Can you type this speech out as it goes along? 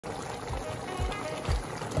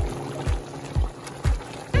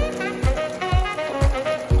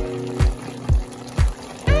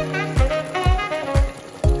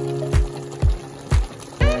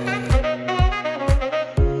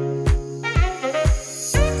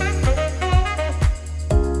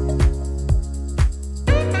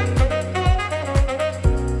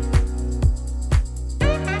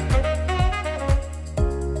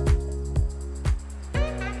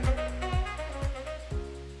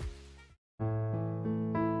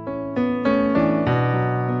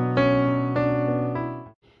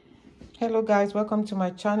Hello guys, welcome to my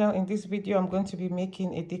channel. In this video I'm going to be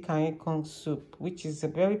making EDIKANGIKOng soup, which is a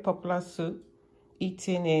very popular soup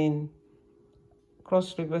eaten in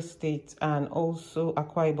Cross River State and also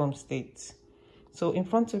Akwa Ibom State. So in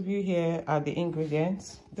front of you here are the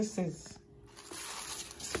ingredients. This is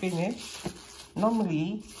spinach.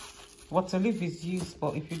 Normally water leaf is used,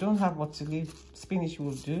 but if you don't have water leaf, spinach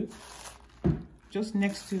will do. Just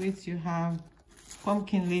next to it you have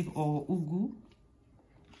pumpkin leaf or ugu.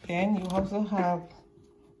 Then you also have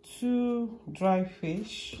 2 dry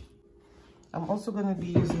fish. I'm also going to be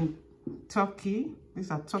using turkey. These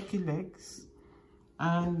are turkey legs.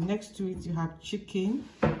 And next to it you have chicken.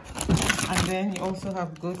 And then you also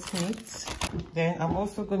have goat meat. Then I'm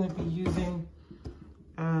also going to be using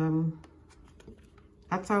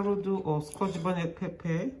rodo or scotch bonnet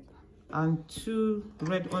pepper and 2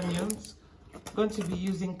 red onions. I'm going to be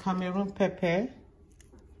using Cameroon pepper,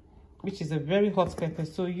 which is a very hot pepper,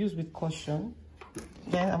 so use with caution.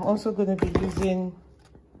 Then I'm also going to be using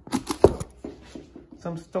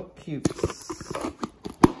some stock cubes.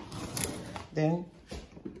 Then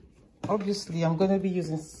obviously I'm going to be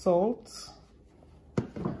using salt,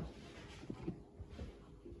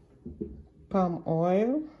 palm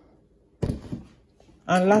oil,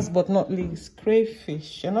 and last but not least,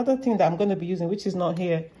 crayfish. Another thing that I'm going to be using, which is not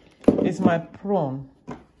here, is my prawn.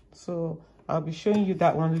 So I'll be showing you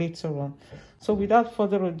that one later on. So without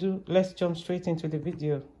further ado, let's jump straight into the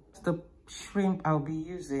video. The shrimp I'll be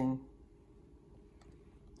using,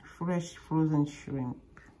 fresh frozen shrimp.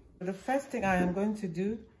 The first thing I am going to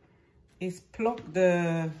do is pluck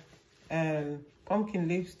the pumpkin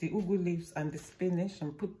leaves, the ugu leaves and the spinach,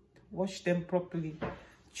 and wash them properly,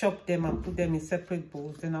 chop them and put them in separate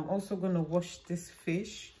bowls. Then I'm also going to wash this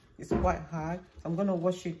fish. It's quite hard. I'm going to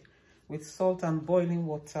wash it with salt and boiling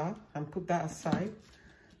water and put that aside.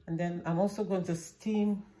 And then I'm also going to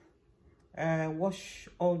steam, wash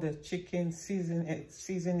all the chicken, season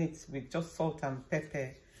it with just salt and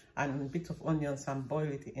pepper and a bit of onions and boil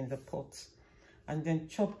it in the pot. And then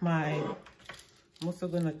I'm also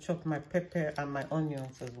going to chop my pepper and my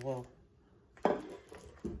onions as well.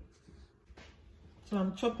 So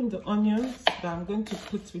I'm chopping the onions that I'm going to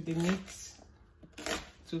put with the meat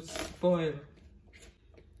to boil.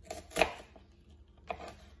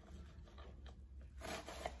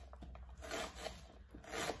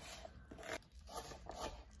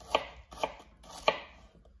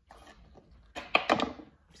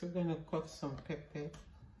 So I'm going to cut some pepper.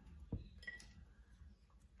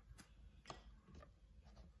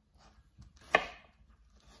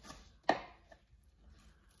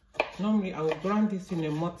 Normally I will grind this in a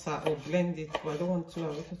mortar or blend it, but I don't want to. I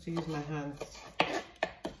want to use my hands.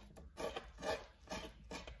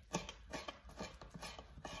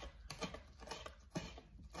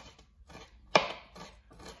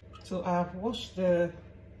 So I have washed the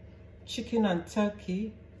chicken and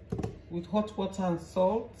turkey with hot water and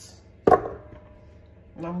salt,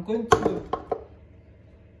 and I'm going to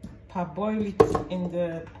parboil it in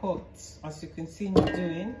the pot, as you can see me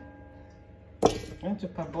doing. I'm going to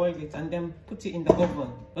parboil it and then put it in the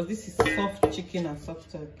oven, because this is soft chicken and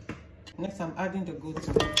soft turkey. Next I'm adding the goat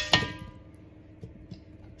meat.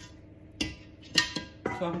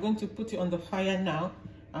 So I'm going to put it on the fire now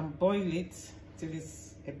and boil it till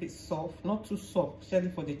it's a bit soft, not too soft, especially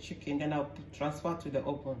for the chicken. Then I'll transfer to the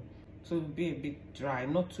oven. So it will be a bit dry,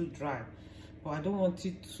 not too dry, but I don't want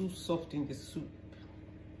it too soft in the soup.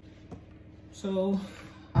 So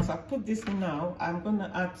as I put this now, I'm going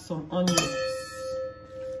to add some onions,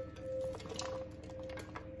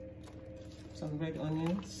 some red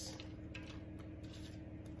onions,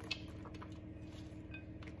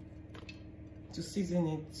 to season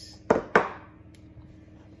it,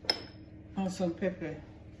 and some pepper.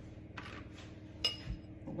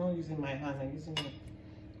 I'm not using my hand, I'm using it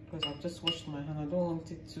because I've just washed my hand. I don't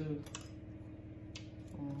want it to,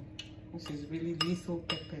 this is really lethal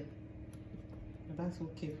pepper, but that's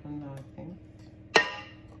okay for now, I think.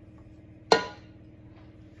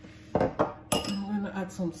 I'm going to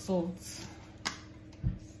add some salt.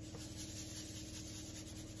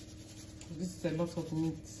 This is a lot of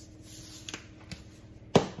meat.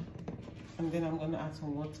 And then I'm going to add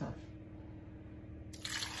some water.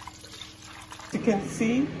 You can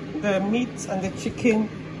see the meat and the chicken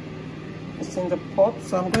is in the pot,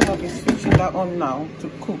 so I'm going to be switching that on now to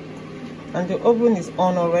cook. And the oven is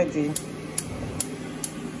on already.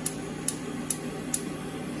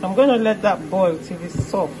 I'm going to let that boil till it's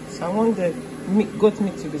soft. I want the goat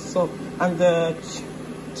meat to be soft and the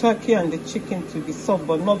turkey and the chicken to be soft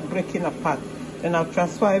but not breaking apart. Then I'll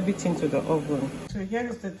transfer everything to the oven. So here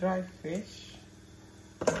is the dried fish.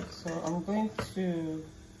 So I'm going to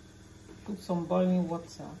put some boiling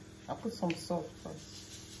water. I put some salt first.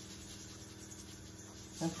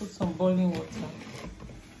 And put some boiling water.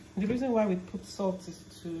 The reason why we put salt is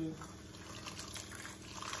to,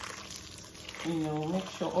 you know, make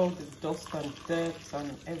sure all the dust and dirt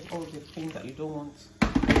and all the things that you don't want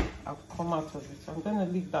have come out of it. So I'm going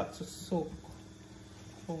to leave that to soak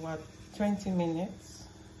for what, 20 minutes.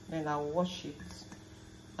 Then I'll wash it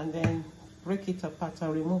and then break it apart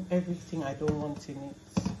and remove everything I don't want in it.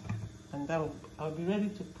 And I'll be ready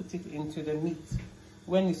to put it into the meat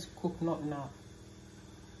when it's cooked, not now.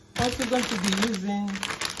 I'm also going to be using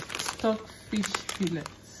stock fish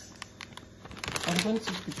fillets. I'm going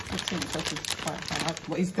to be putting it because it's quite hard,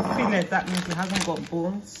 but it's the fillet, that means it hasn't got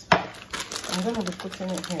bones. I'm going to be putting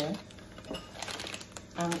it here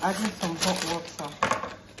and adding some hot water.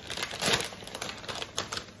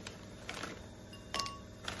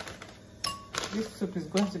 This soup is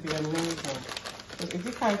going to be amazing. So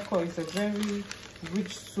EDIKANGIKOng is a very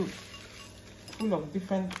rich soup, full of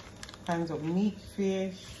different kinds of meat,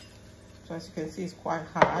 fish. So as you can see, it's quite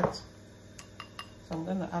hard. So I'm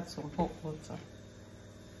going to add some hot water.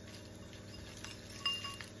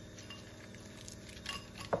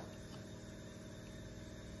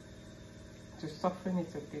 To soften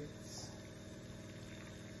it a bit.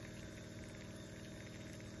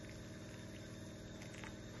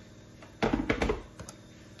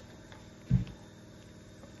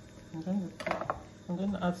 I'm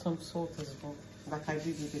going to add some salt as well, like I did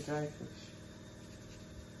with the dry fish.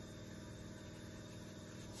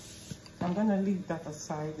 I'm going to leave that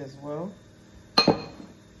aside as well.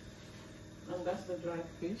 And that's the dry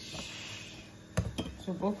fish.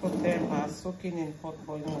 So both of them are soaking in hot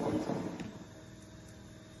boiling water.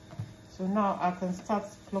 So now I can start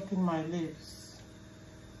plucking my leaves.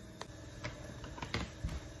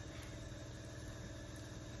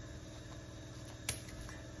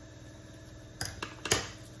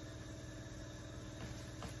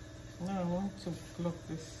 Now I want to pluck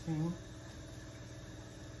this thing.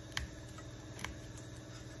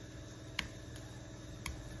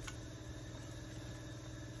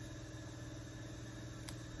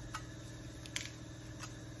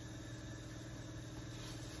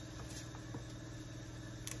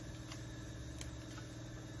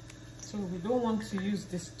 So we don't want to use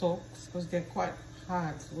the stalks because they're quite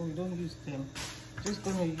hard, so we don't use them. Just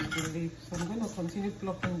going to use the leaf. So I'm going to continue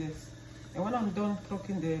plucking this. And when I'm done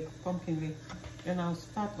plucking the pumpkin leaf, then I'll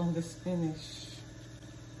start on the spinach.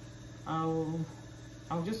 I'll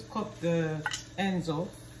just cut the ends off,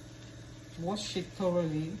 wash it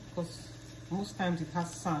thoroughly, because most times it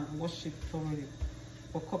has sand. Wash it thoroughly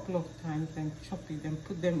for a couple of times, then chop it, then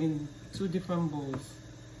put them in 2 different bowls.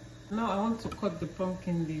 Now I want to cut the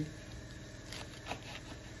pumpkin leaf.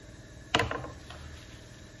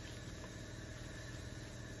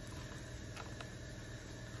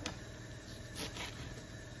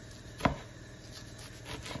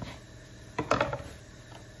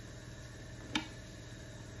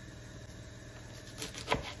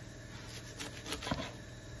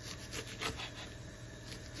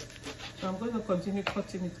 So I'm going to continue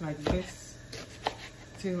cutting it like this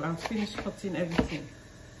till I'm finished cutting everything,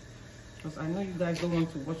 because I know you guys don't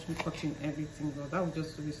want to watch me cutting everything, but that will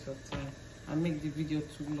just waste your time and make the video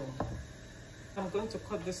too long. I'm going to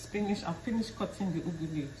cut the spinach. I've finished cutting the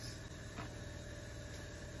ugu leaves.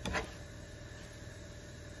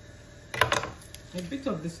 A bit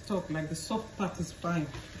of the stalk, like the soft part, is fine.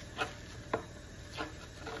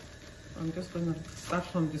 I'm just going to start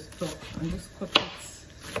from the stalk and just cut it.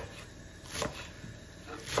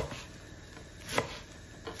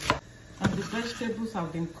 Vegetables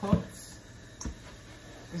have been cut.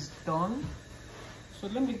 It's done. So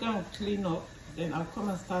let me go and clean up. Then I'll come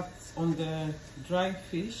and start on the dry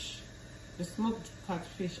fish, the smoked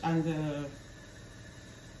catfish, and the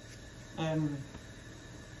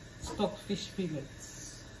stock fish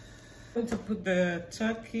fillets. I'm going to put the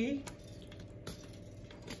turkey,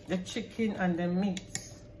 the chicken, and the meat,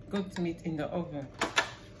 goat meat, in the oven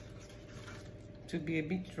to be a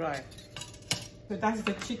bit dry. So that's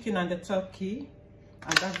the chicken and the turkey,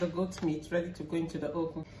 and that's the goat meat ready to go into the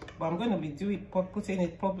oven. But I'm going to be putting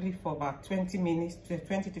it probably for about 20 minutes,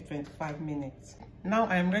 20 to 25 minutes. Now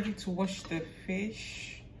I'm ready to wash the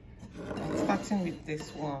fish. I'm starting with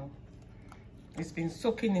this one. It's been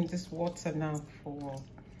soaking in this water now for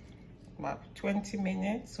about 20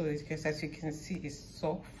 minutes. So because as you can see, it's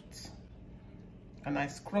soft. And I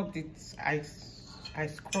scrubbed it. I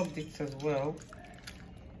scrubbed it as well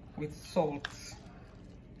with salt.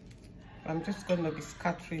 I'm just going to be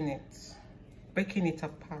scattering it, breaking it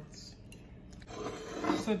apart.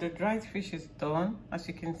 So the dried fish is done. As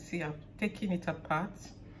you can see, I've taken it apart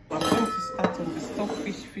I'm going to start on the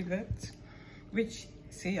stockfish fillet, which,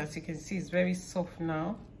 see, as you can see, is very soft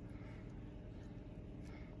now.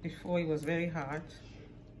 Before it was very hard.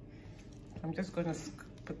 I'm just going to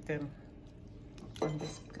put them on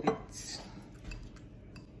this plate.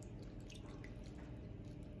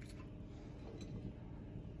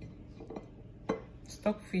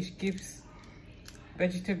 Stockfish gives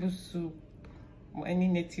vegetable soup or any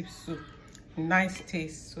native soup a nice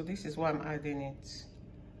taste, so this is why I'm adding it.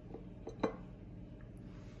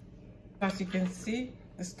 As you can see,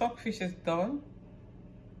 the stockfish is done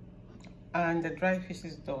and the dry fish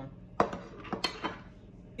is done.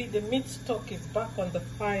 The meat stock is back on the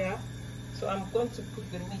fire, so I'm going to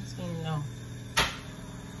put the meat in now.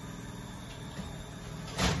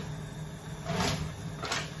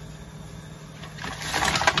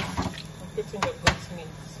 I'm putting the goat meat.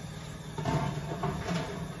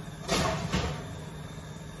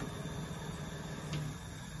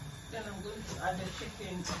 Then I'm going to add the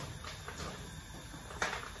chicken.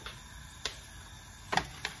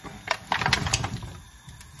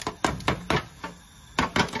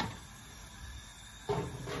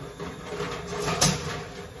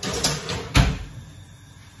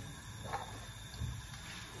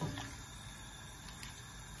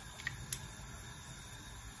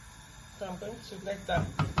 So I'm going to let that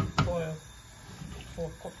boil for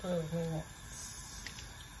a couple of minutes,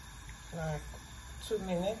 like 2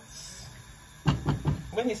 minutes.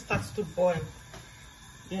 When it starts to boil,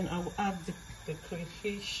 then I will add the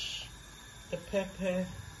crayfish, the pepper,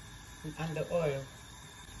 and the oil.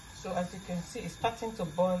 So as you can see, it's starting to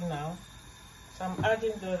boil now. So I'm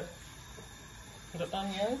adding the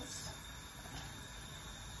onions.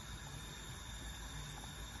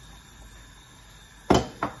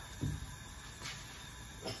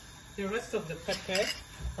 The rest of the pepper.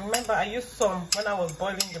 Remember, I used some when I was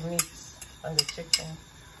boiling the meat and the chicken.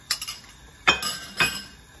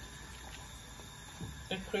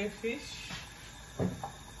 The crayfish.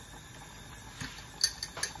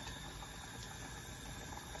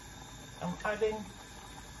 I'm adding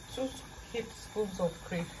 2 tablespoons of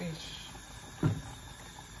crayfish,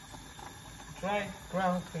 dried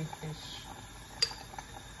ground crayfish.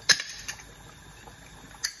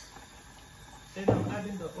 Then I'm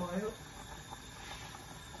adding the oil.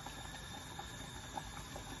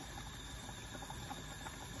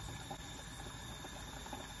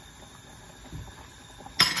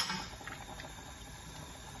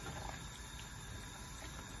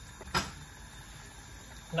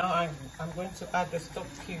 Now I'm going to add the stock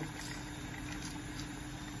cubes.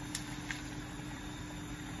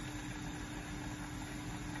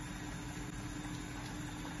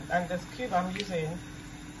 And the cube I'm using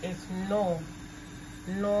is no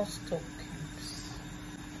stock cubes.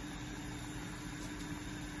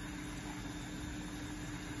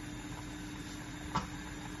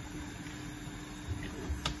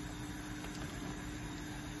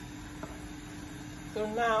 So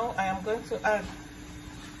now I am going to add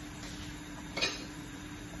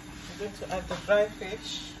the dry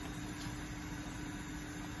fish,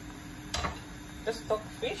 the stock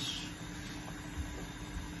fish,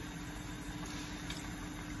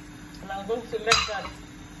 and I'm going to let that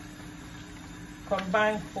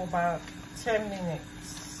combine for about 10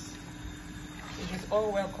 minutes. It is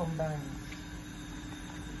all well combined.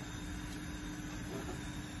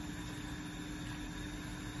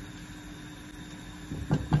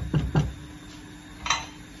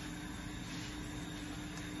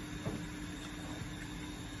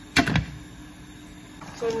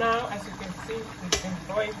 So now, as you can see, it's been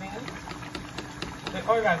boiling. The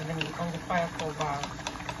oil has been on the fire for about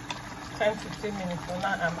 10 to 15 minutes. So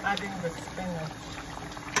now I'm adding the spinach.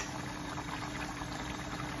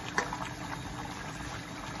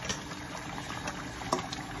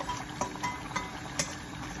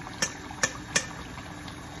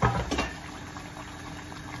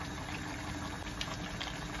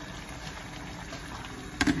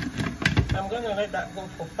 I'm going to let that go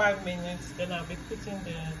for 5 minutes, then I'll be putting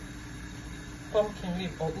the pumpkin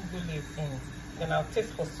leaf or ugu leaf in. Then I'll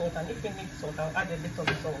taste for salt, and if you need salt, I'll add a little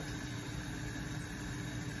salt.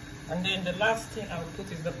 And then the last thing I'll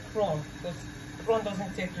put is the prawn, because prawn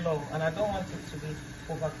doesn't take long, and I don't want it to be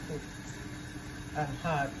overcooked and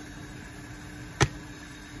hard.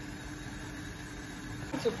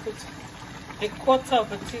 To put 1/4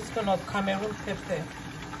 of a teaspoon of Cameroon pepper,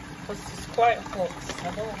 because it's quite hot.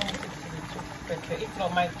 I don't want it to be too pepper. If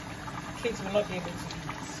not, my kids will not be able to eat.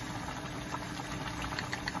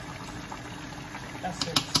 That's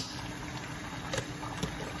it.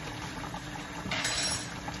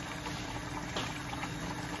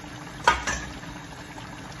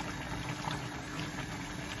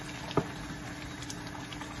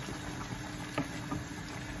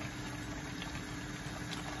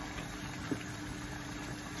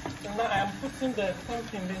 putting the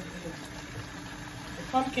pumpkin leaf in. The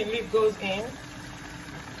pumpkin leaf goes in.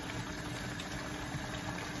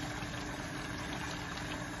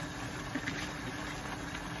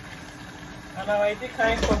 And our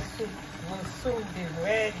EDIKANGIKONG soup will soon be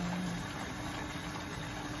ready.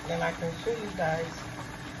 Then I can show you guys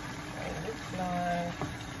what it looks like.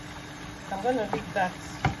 I'm going to leave that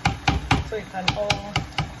so it can all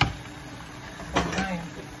combine.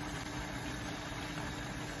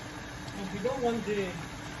 If you don't want the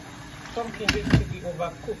pumpkin leaf to be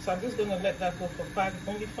overcooked, so I'm just going to let that go for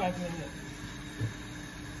only 5 minutes.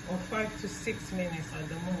 Or 5 to 6 minutes at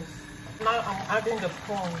the most. Now I'm adding the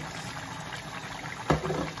prawns.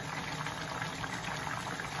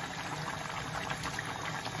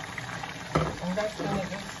 And that's going to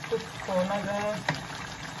just cook for another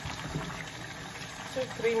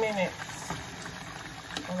 2-3 minutes.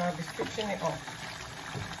 And I'll be switching it off.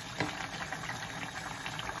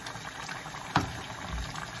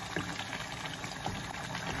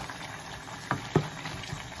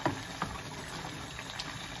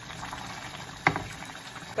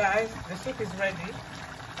 Guys, the soup is ready.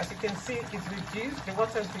 As you can see, it's reduced. The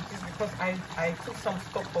water is reduced because I took some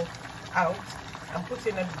stock out and put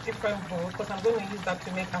in a different bowl because I'm going to use that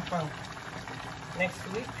to make afang next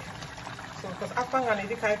week. So because afang and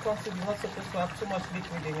EDIKANGIKONG soup is not supposed to have too much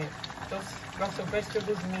liquid in it, just lots of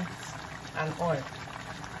vegetables, meats and oil.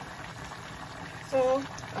 So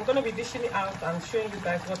I'm going to be dishing it out and showing you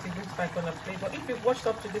guys what it looks like on a plate. But if you've watched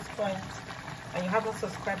up to this point and you haven't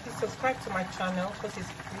subscribed, please subscribe to my channel because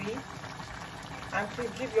it's free. And please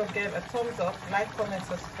give your girl a thumbs up, like, comment,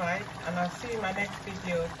 subscribe, and I'll see you in my next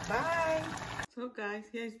video. Bye! So guys,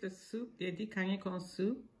 here's the soup, the EDIKANGIKONG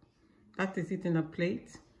soup. That is it in a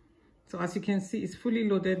plate. So as you can see, it's fully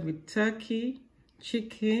loaded with turkey,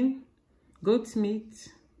 chicken, goat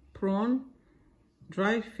meat, prawn,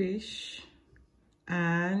 dry fish,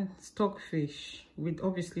 and stockfish, with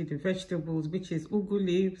obviously the vegetables, which is ugu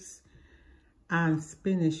leaves and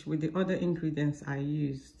spinach, with the other ingredients I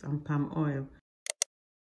used, and palm oil.